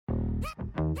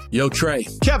Yo, Trey.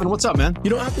 Kevin, what's up, man?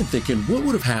 I've been thinking, what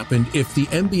would have happened if the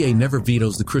NBA never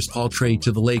vetoes the Chris Paul trade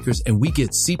to the Lakers and we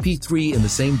get CP3 in the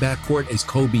same backcourt as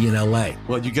Kobe in LA?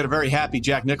 Well, you get a very happy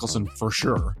Jack Nicholson for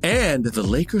sure. And the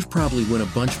Lakers probably win a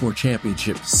bunch more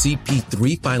championships.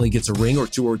 CP3 finally gets a ring or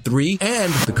 2 or 3,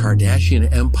 and the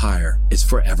Kardashian empire is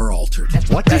forever altered.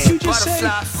 What did you just say?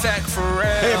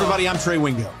 Hey, everybody, I'm Trey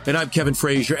Wingo. And I'm Kevin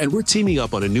Frazier, and we're teaming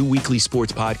up on a new weekly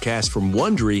sports podcast from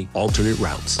Wondery, Alternate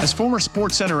Routes. As former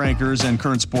Sports Center anchors and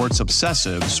current sports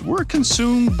obsessives, we're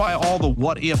consumed by all the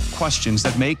what-if questions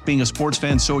that make being a sports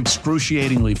fan so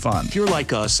excruciatingly fun. If you're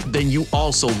like us, then you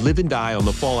also live and die on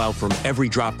the fallout from every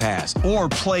drop pass. Or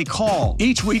play call.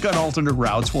 Each week on Alternate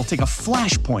Routes, we'll take a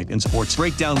flashpoint in sports,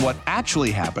 break down what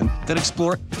actually happened, then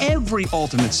explore every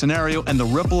alternate scenario and the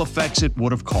ripple effects it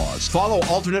would have caused. Follow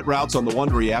Alternate Routes on the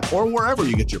Wondery app or wherever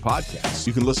you get your podcasts.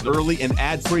 You can listen early and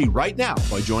ad-free right now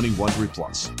by joining Wondery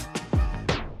Plus.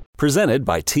 Presented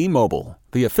by T-Mobile,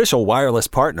 the official wireless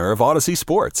partner of Odyssey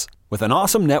Sports. With an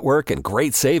awesome network and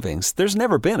great savings, there's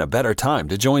never been a better time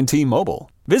to join T-Mobile.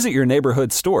 Visit your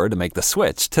neighborhood store to make the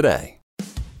switch today.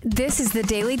 This is the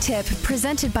Daily Tip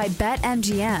presented by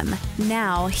BetMGM.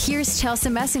 Now, here's Chelsea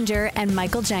Messenger and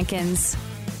Michael Jenkins.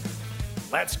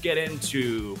 Let's get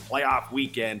into playoff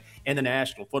weekend in the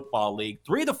National Football League.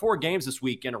 3 of the 4 games this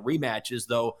weekend are rematches,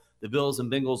 though the Bills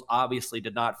and Bengals obviously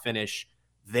did not finish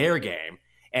their game.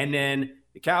 And then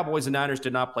the Cowboys and Niners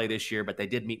did not play this year, but they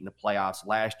did meet in the playoffs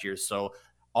last year. So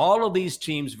all of these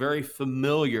teams very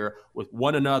familiar with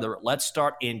one another. Let's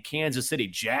start in Kansas City.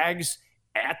 Jags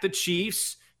at the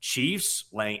Chiefs. Chiefs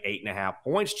laying 8.5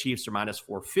 points. Chiefs are minus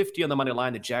 450 on the money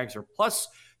line. The Jags are plus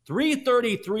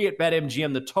 333 at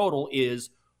BetMGM. The total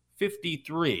is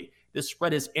 53. This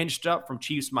spread is inched up from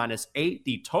Chiefs minus 8.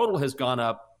 The total has gone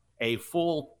up a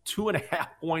full 2.5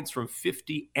 points from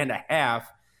 50.5.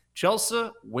 Chelsea,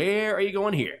 where are you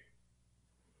going here?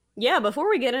 Yeah, before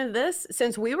we get into this,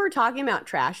 since we were talking about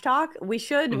trash talk, we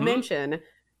should mention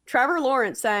Trevor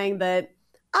Lawrence saying that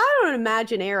I don't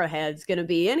imagine Arrowhead's going to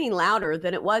be any louder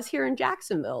than it was here in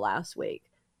Jacksonville last week.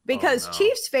 Because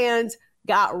Chiefs fans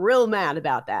got real mad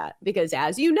about that. Because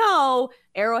as you know,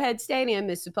 Arrowhead Stadium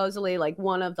is supposedly like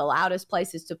one of the loudest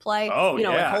places to play. It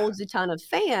holds a ton of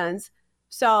fans.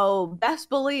 So best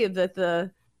believe that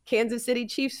the Kansas City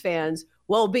Chiefs fans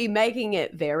will be making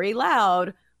it very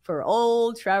loud for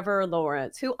old Trevor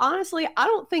Lawrence, who honestly, I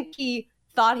don't think he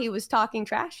thought he was talking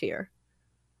trash here.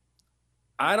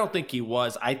 I don't think he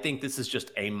was. I think this is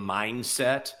just a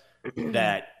mindset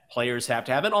that players have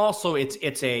to have. And also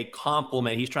it's a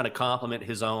compliment. He's trying to compliment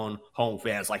his own home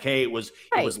fans. Like, hey, it was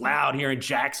loud here in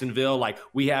Jacksonville. Like,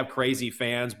 we have crazy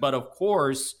fans. But of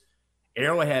course,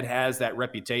 Arrowhead has that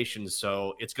reputation,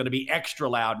 so it's going to be extra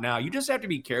loud now. You just have to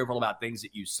be careful about things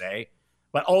that you say.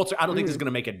 But also, I don't think this is going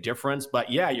to make a difference.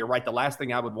 But yeah, you're right. The last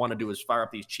thing I would want to do is fire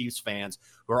up these Chiefs fans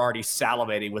who are already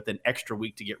salivating with an extra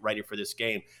week to get ready for this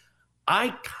game.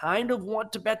 I kind of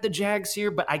want to bet the Jags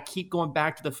here, but I keep going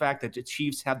back to the fact that the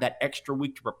Chiefs have that extra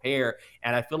week to prepare.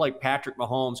 And I feel like Patrick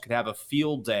Mahomes could have a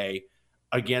field day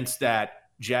against that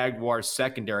Jaguars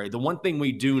secondary. The one thing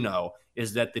we do know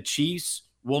is that the Chiefs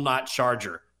will not charge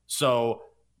her. So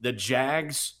the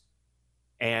Jags,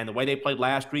 and the way they played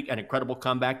last week, an incredible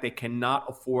comeback, they cannot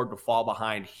afford to fall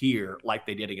behind here like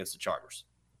they did against the Chargers.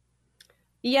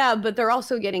 Yeah, but they're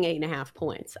also getting 8.5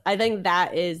 points. I think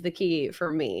that is the key for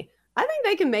me. I think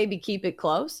they can maybe keep it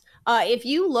close. If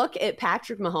you look at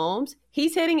Patrick Mahomes,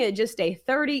 he's hitting at just a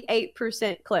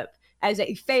 38% clip as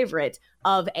a favorite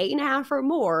of 8.5 or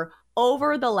more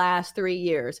over the last 3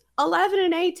 years. 11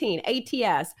 and 18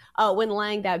 ATS when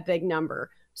laying that big number.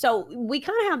 So we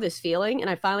kind of have this feeling, and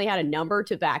I finally had a number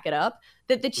to back it up,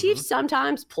 that the Chiefs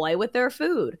sometimes play with their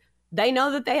food. They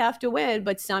know that they have to win,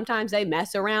 but sometimes they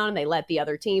mess around and they let the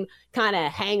other team kind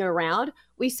of hang around.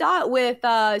 We saw it with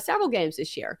several games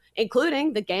this year,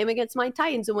 including the game against my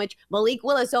Titans, in which Malik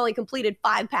Willis only completed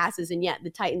 5 passes, and yet the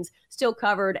Titans still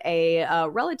covered a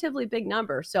relatively big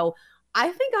number. So I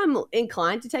think I'm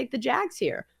inclined to take the Jags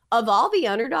here. Of all the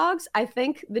underdogs, I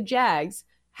think the Jags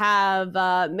have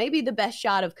maybe the best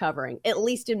shot of covering, at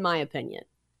least in my opinion.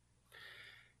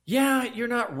 Yeah, you're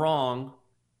not wrong.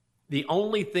 The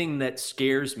only thing that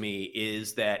scares me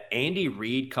is that Andy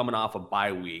Reid coming off a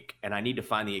bye week, and I need to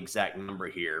find the exact number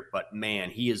here, but man,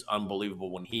 he is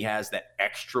unbelievable when he has that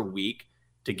extra week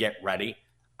to get ready.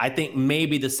 I think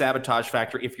maybe the sabotage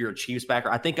factor, if you're a Chiefs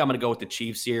backer, I think I'm going to go with the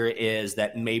Chiefs here, is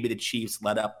that maybe the Chiefs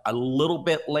let up a little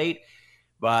bit late,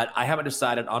 but I haven't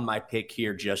decided on my pick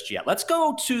here just yet. Let's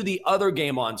go to the other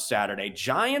game on Saturday.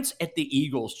 Giants at the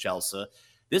Eagles, Chelsea.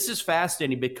 This is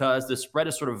fascinating because the spread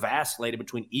is sort of vacillated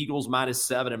between Eagles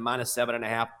 -7 and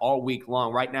 -7.5 all week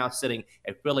long. Right now, sitting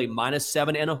at Philly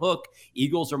 -7 and a hook.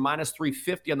 Eagles are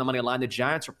 -350 on the money line. The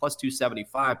Giants are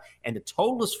 +275, and the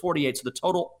total is 48. So the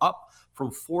total up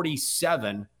from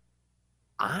 47.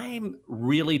 I'm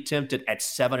really tempted at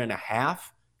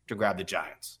 7.5 to grab the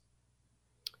Giants.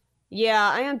 Yeah,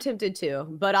 I am tempted too,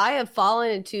 but I have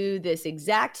fallen into this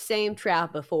exact same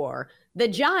trap before. The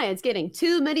Giants getting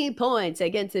too many points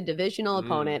against a divisional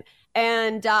opponent.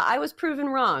 And I was proven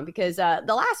wrong because the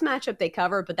last matchup they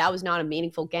covered, but that was not a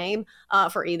meaningful game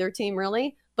for either team,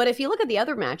 really. But if you look at the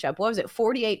other matchup, what was it,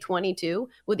 48-22,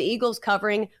 with the Eagles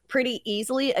covering pretty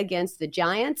easily against the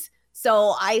Giants.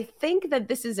 So I think that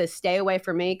this is a stay away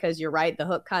for me because you're right, the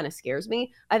hook kind of scares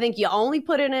me. I think you only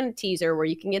put it in a teaser where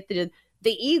you can get the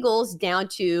Eagles down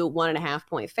to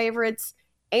 1.5-point favorites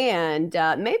and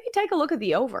maybe take a look at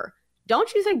the over.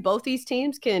 Don't you think both these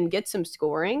teams can get some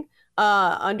scoring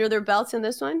under their belts in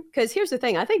this one? Because here's the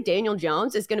thing. I think Daniel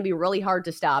Jones is going to be really hard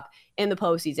to stop in the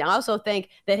postseason. I also think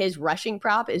that his rushing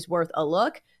prop is worth a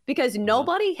look because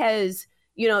nobody has,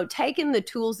 taken the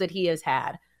tools that he has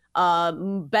had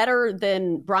better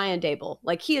than Brian Dable.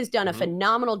 Like, he has done a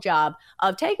phenomenal job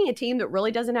of taking a team that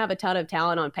really doesn't have a ton of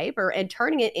talent on paper and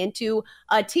turning it into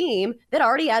a team that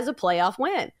already has a playoff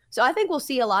win. So I think we'll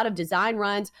see a lot of design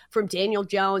runs from Daniel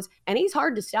Jones, and he's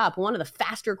hard to stop. One of the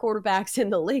faster quarterbacks in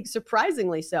the league,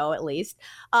 surprisingly so, at least.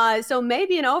 So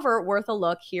maybe an over worth a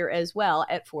look here as well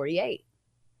at 48.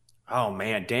 Oh,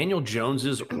 man. Daniel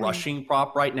Jones's rushing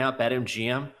prop right now at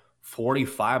BetMGM,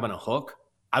 45 on a hook.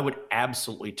 I would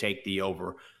absolutely take the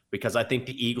over because I think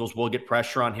the Eagles will get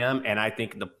pressure on him. And I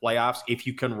think in the playoffs, if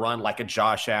you can run like a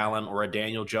Josh Allen or a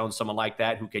Daniel Jones, someone like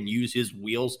that who can use his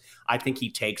wheels, I think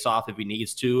he takes off if he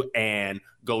needs to and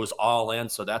goes all in.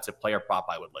 So that's a player prop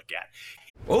I would look at.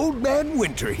 Old Man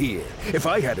Winter here. If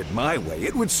I had it my way,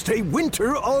 it would stay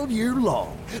winter all year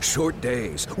long. Short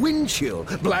days, wind chill,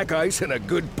 black ice, and a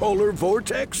good polar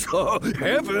vortex. Oh,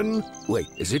 heaven. Wait,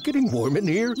 is it getting warm in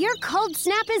here? Your cold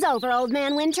snap is over, Old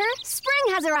Man Winter.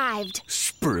 Spring has arrived.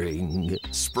 Spring.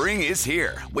 Spring is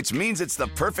here, which means it's the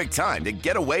perfect time to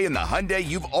get away in the Hyundai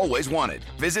you've always wanted.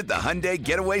 Visit the Hyundai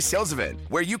Getaway Sales Event,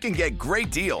 where you can get great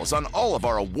deals on all of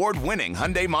our award-winning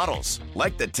Hyundai models,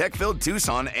 like the tech-filled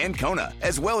Tucson and Kona,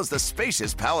 as well as the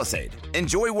spacious Palisade.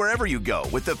 Enjoy wherever you go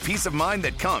with the peace of mind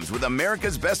that comes with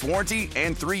America's best warranty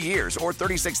and 3 years or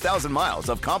 36,000 miles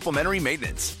of complimentary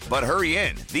maintenance. But hurry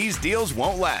in, these deals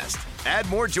won't last. Add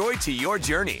more joy to your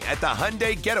journey at the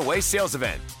Hyundai Getaway Sales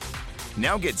Event.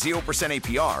 Now get 0%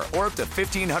 APR or up to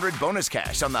 $1,500 bonus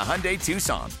cash on the Hyundai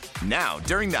Tucson. Now,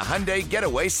 during the Hyundai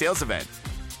Getaway Sales Event.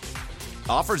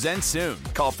 Offers end soon.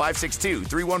 Call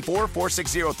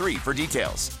 562-314-4603 for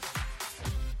details.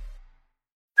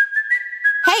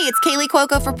 Hey, it's Kaylee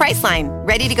Cuoco for Priceline.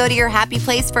 Ready to go to your happy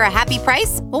place for a happy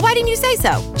price? Well, why didn't you say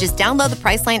so? Just download the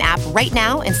Priceline app right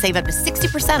now and save up to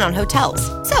 60% on hotels.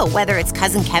 So whether it's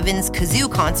Cousin Kevin's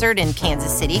Kazoo Concert in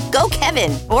Kansas City, go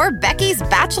Kevin, or Becky's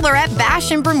Bachelorette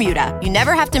Bash in Bermuda, you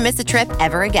never have to miss a trip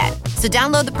ever again. So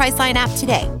download the Priceline app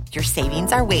today. Your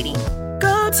savings are waiting.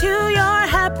 Go to your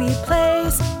happy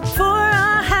place for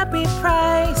a happy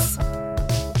price.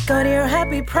 Go to your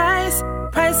happy price,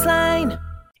 Priceline.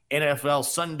 NFL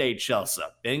Sunday, Chelsea.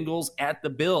 Bengals at the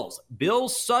Bills.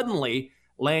 Bills suddenly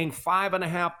laying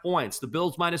 5.5 points. The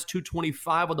Bills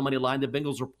 -225 on the money line. The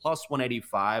Bengals are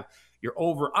 +185. Your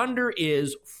over-under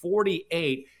is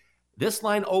 48. This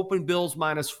line opened Bills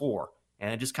 -4,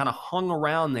 and it just kind of hung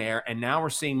around there, and now we're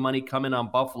seeing money come in on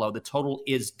Buffalo. The total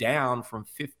is down from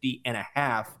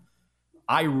 50.5.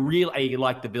 I really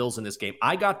like the Bills in this game.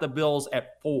 I got the Bills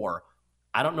at 4.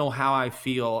 I don't know how I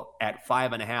feel at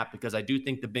 5.5 because I do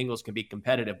think the Bengals can be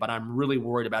competitive, but I'm really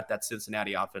worried about that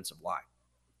Cincinnati offensive line.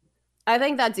 I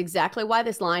think that's exactly why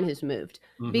this line has moved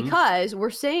because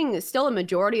we're seeing still a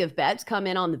majority of bets come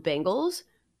in on the Bengals,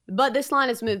 but this line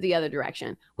has moved the other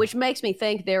direction, which makes me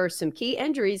think there are some key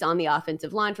injuries on the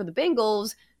offensive line for the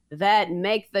Bengals that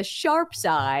make the sharp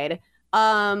side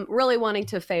really wanting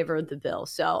to favor the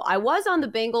Bills. So I was on the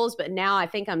Bengals, but now I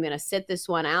think I'm going to sit this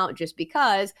one out just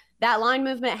because that line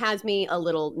movement has me a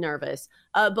little nervous.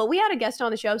 But we had a guest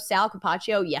on the show, Sal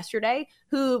Capaccio, yesterday,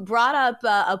 who brought up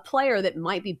a player that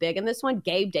might be big in this one,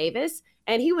 Gabe Davis.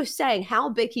 And he was saying how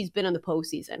big he's been in the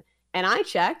postseason. And I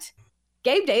checked.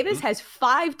 Gabe Davis has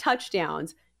 5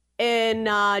 touchdowns in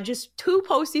just 2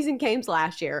 postseason games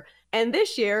last year. And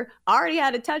this year already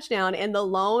had a touchdown in the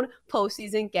lone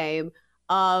postseason game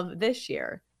of this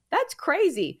year. That's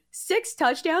crazy. 6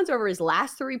 touchdowns over his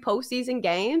last 3 postseason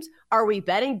games. Are we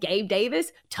betting Gabe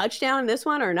Davis touchdown in this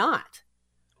one or not?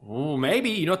 Oh,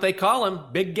 maybe. You know what they call him?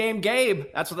 Big Game Gabe.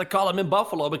 That's what they call him in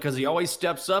Buffalo because he always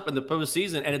steps up in the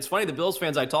postseason. And it's funny, the Bills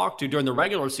fans I talked to during the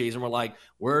regular season were like,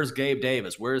 where's Gabe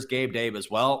Davis? Where's Gabe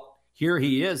Davis? Well, here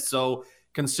he is. So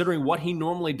considering what he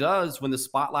normally does when the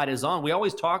spotlight is on, we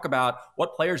always talk about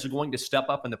what players are going to step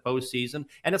up in the postseason.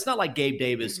 And it's not like Gabe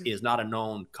Davis is not a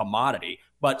known commodity.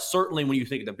 But certainly when you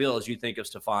think of the Bills, you think of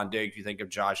Stephon Diggs, you think of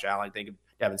Josh Allen, you think of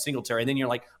Devin Singletary. And then you're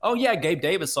like, oh, yeah, Gabe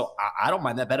Davis. So I don't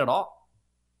mind that bet at all.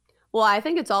 Well, I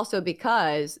think it's also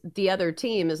because the other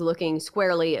team is looking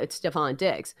squarely at Stephon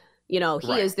Diggs. You know,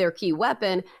 he is their key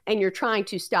weapon, and you're trying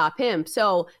to stop him.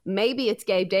 So maybe it's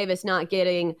Gabe Davis not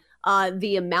getting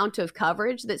the amount of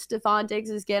coverage that Stephon Diggs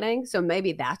is getting. So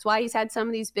maybe that's why he's had some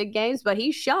of these big games. But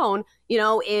he's shown, you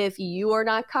know, if you are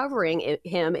not covering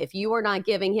him, if you are not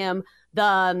giving him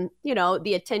the, you know,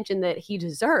 the attention that he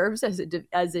deserves as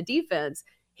a defense,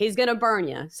 he's going to burn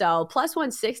you. So plus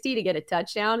 160 to get a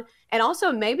touchdown. And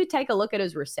also maybe take a look at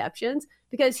his receptions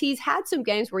because he's had some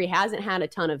games where he hasn't had a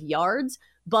ton of yards,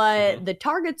 but the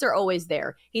targets are always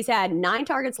there. He's had 9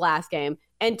 targets last game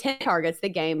and 10 targets the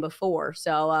game before.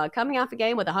 So coming off a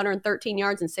game with 113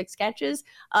 yards and 6 catches,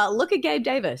 look at Gabe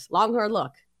Davis. Long, hard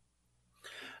look.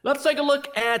 Let's take a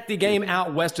look at the game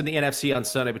out west in the NFC on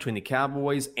Sunday between the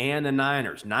Cowboys and the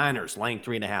Niners. Niners laying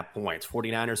 3.5 points.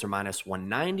 49ers are minus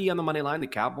 190 on the money line. The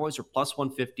Cowboys are plus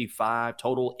 155.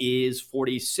 Total is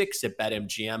 46 at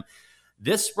BetMGM.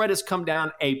 This spread has come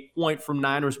down a point from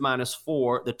Niners minus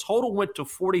 4. The total went to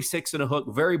 46 and a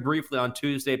hook very briefly on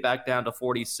Tuesday, back down to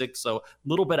 46. So a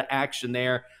little bit of action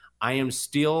there. I am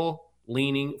still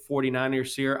leaning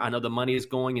 49ers here. I know the money is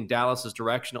going in Dallas's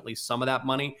direction, at least some of that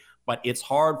money. But it's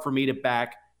hard for me to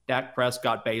back Dak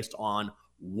Prescott based on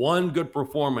one good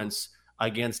performance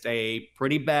against a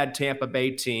pretty bad Tampa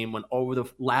Bay team when over the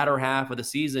latter half of the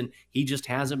season, he just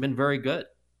hasn't been very good.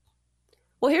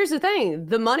 Well, here's the thing.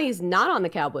 The money's not on the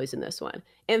Cowboys in this one.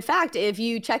 In fact, if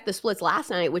you check the splits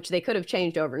last night, which they could have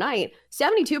changed overnight,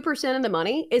 72% of the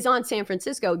money is on San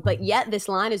Francisco, but yet this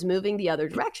line is moving the other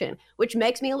direction, which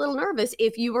makes me a little nervous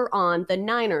if you were on the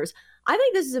Niners. I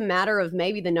think this is a matter of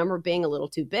maybe the number being a little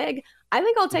too big. I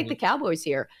think I'll take the Cowboys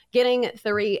here, getting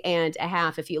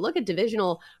 3.5. If you look at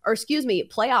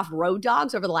playoff road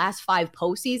dogs over the last 5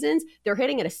 postseasons, they're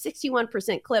hitting at a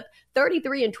 61% clip,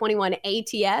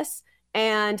 33-21 ATS.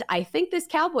 And I think this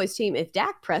Cowboys team, if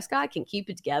Dak Prescott can keep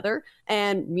it together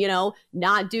and, you know,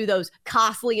 not do those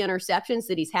costly interceptions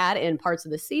that he's had in parts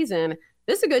of the season,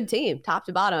 this is a good team, top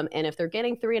to bottom. And if they're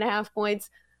getting 3.5 points,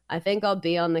 I think I'll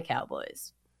be on the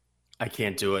Cowboys. I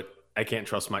can't do it. I can't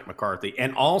trust Mike McCarthy.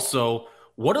 And also,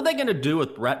 what are they going to do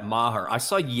with Brett Maher? I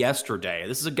saw yesterday,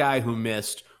 this is a guy who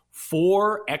missed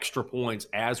 4 extra points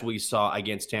as we saw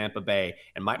against Tampa Bay.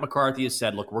 And Mike McCarthy has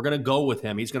said, look, we're going to go with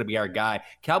him. He's going to be our guy.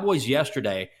 Cowboys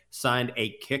yesterday signed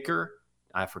a kicker.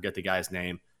 I forget the guy's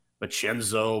name,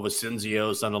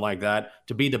 Vicencio, something like that,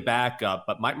 to be the backup.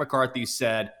 But Mike McCarthy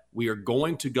said, we are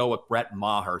going to go with Brett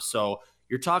Maher. So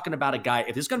you're talking about a guy,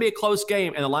 if it's going to be a close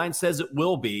game and the line says it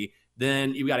will be,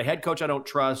 then you've got a head coach I don't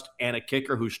trust and a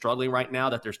kicker who's struggling right now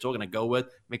that they're still going to go with.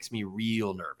 Makes me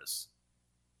real nervous.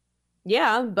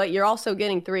 Yeah, but you're also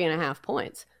getting 3.5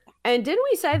 points. And didn't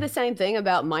we say the same thing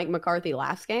about Mike McCarthy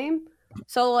last game?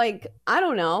 So, like, I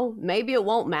don't know. Maybe it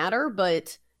won't matter,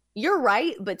 but you're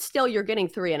right. But still, you're getting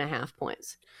 3.5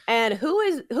 points. And who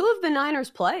have the Niners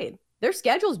played? Their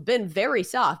schedule's been very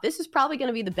soft. This is probably going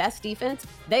to be the best defense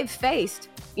they've faced,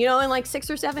 you know, in like 6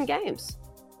 or 7 games.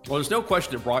 Well, there's no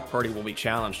question that Brock Purdy will be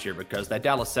challenged here because that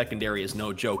Dallas secondary is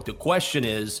no joke. The question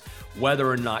is whether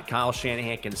or not Kyle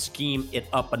Shanahan can scheme it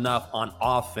up enough on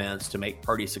offense to make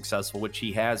Purdy successful, which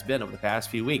he has been over the past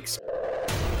few weeks.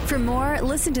 For more,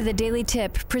 listen to the Daily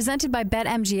Tip presented by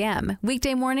BetMGM.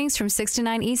 Weekday mornings from 6 to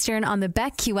 9 Eastern on the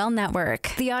BetQL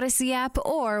network, the Odyssey app,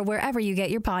 or wherever you get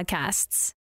your podcasts.